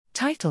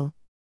Title: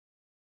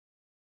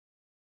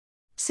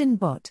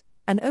 SynBot,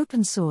 an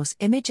open-source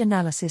image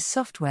analysis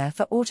software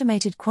for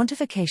automated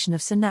quantification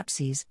of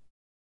synapses.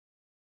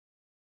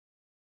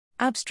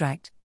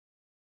 Abstract: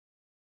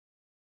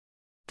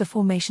 the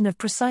formation of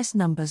precise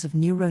numbers of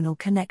neuronal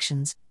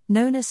connections,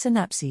 known as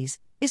synapses,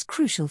 is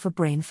crucial for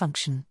brain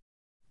function.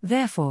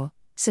 Therefore,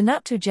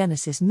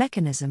 synaptogenesis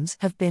mechanisms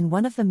have been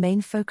one of the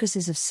main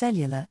focuses of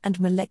cellular and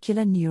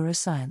molecular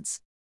neuroscience.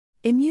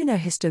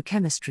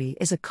 Immunohistochemistry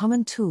is a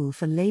common tool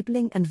for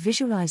labeling and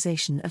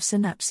visualization of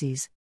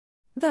synapses.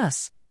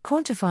 Thus,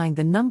 quantifying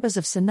the numbers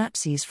of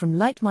synapses from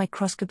light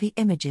microscopy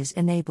images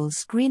enables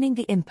screening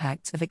the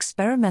impacts of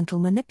experimental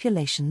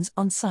manipulations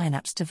on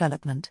synapse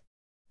development.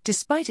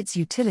 Despite its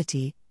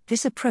utility,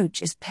 this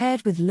approach is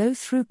paired with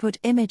low-throughput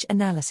image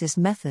analysis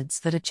methods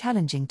that are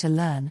challenging to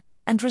learn,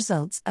 and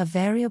results are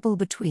variable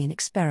between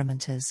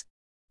experimenters.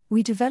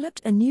 We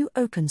developed a new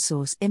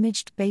open-source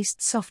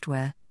image-based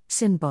software,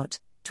 SynBot,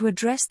 to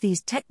address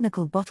these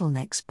technical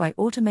bottlenecks by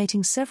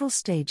automating several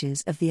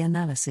stages of the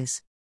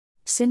analysis.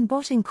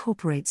 SynBot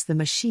incorporates the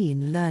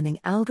machine learning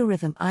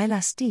algorithm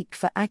Elastique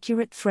for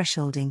accurate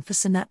thresholding for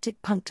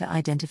synaptic puncture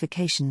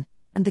identification,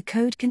 and the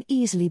code can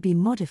easily be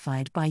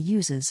modified by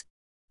users.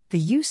 The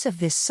use of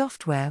this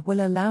software will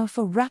allow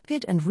for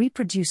rapid and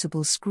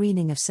reproducible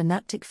screening of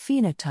synaptic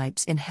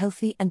phenotypes in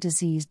healthy and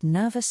diseased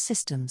nervous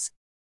systems.